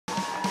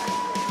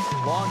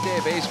Long day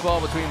of baseball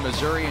between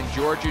Missouri and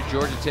Georgia.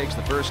 Georgia takes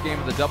the first game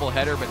of the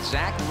doubleheader, but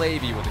Zach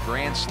Levy with a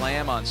grand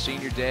slam on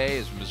senior day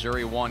as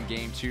Missouri won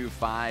Game 2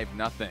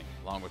 5-0.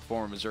 Along with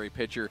former Missouri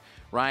pitcher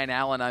Ryan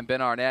Allen, I'm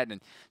Ben Arnett.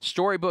 And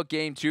storybook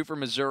Game 2 for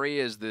Missouri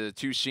as the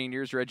two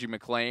seniors, Reggie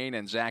McClain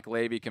and Zach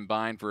Levy,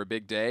 combined for a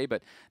big day.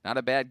 But not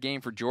a bad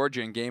game for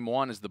Georgia in Game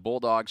 1 as the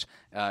Bulldogs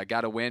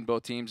got a win.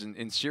 Both teams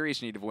in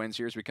serious need of wins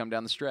here as we come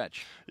down the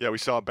stretch. Yeah, we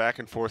saw a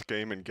back-and-forth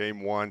game in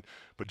Game 1,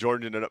 but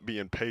Georgia ended up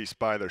being paced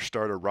by their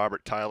starter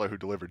Robert Tyler, who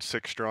delivered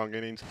 6 strong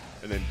innings,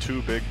 and then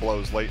 2 big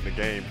blows late in the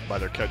game by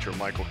their catcher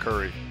Michael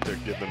Curry to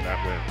give them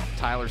that win.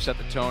 Tyler set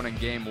the tone in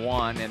Game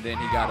 1, and then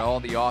he got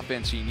all the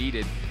offense he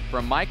needed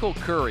from Michael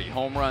Curry.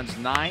 Home runs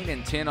 9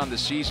 and 10 on the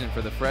season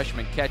for the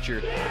freshman catcher,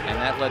 and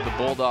that led the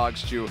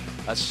Bulldogs to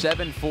a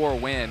 7-4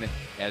 win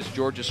as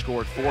Georgia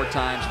scored 4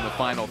 times in the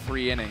final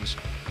 3 innings,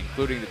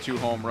 including the 2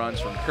 home runs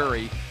from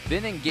Curry.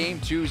 Then in Game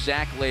 2,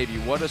 Zach Levy,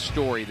 what a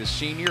story. The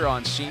senior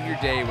on senior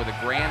day with a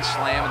grand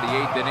slam in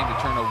the 8th inning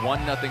to turn a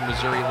 1-0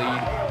 Missouri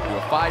lead to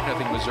a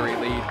 5-0 Missouri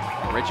lead.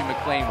 And Reggie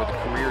McClain with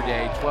a career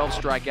day, 12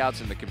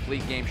 strikeouts and the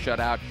complete game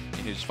shutout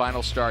in his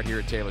final start here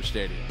at Taylor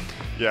Stadium.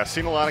 Yeah,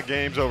 seen a lot of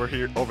games over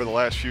the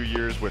last few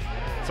years with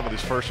some of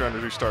these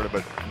first-rounders who started,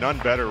 but none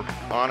better,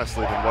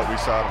 honestly, than what we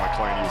saw out of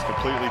McClain. He was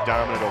completely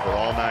dominant over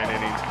all 9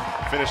 innings,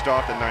 finished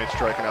off the 9th,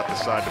 striking out the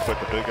side to put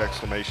the big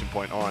exclamation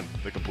point on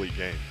the complete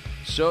game.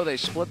 So they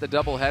split the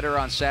doubleheader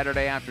on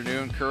Saturday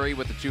afternoon. Curry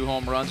with the 2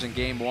 home runs in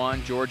Game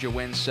 1. Georgia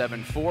wins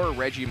 7-4.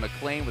 Reggie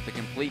McClain with the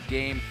complete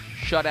game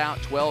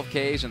shutout, 12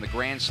 Ks, and the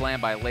grand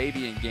slam by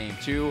Levy in Game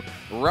 2.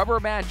 Rubber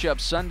matchup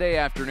Sunday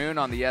afternoon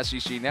on the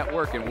SEC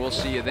Network, and we'll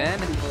see you then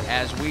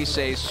as we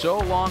say so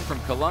long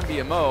from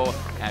Columbia Mo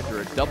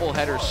after a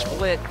doubleheader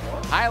split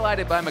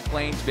highlighted by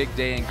McClain's big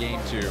day in Game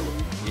 2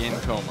 in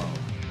Como.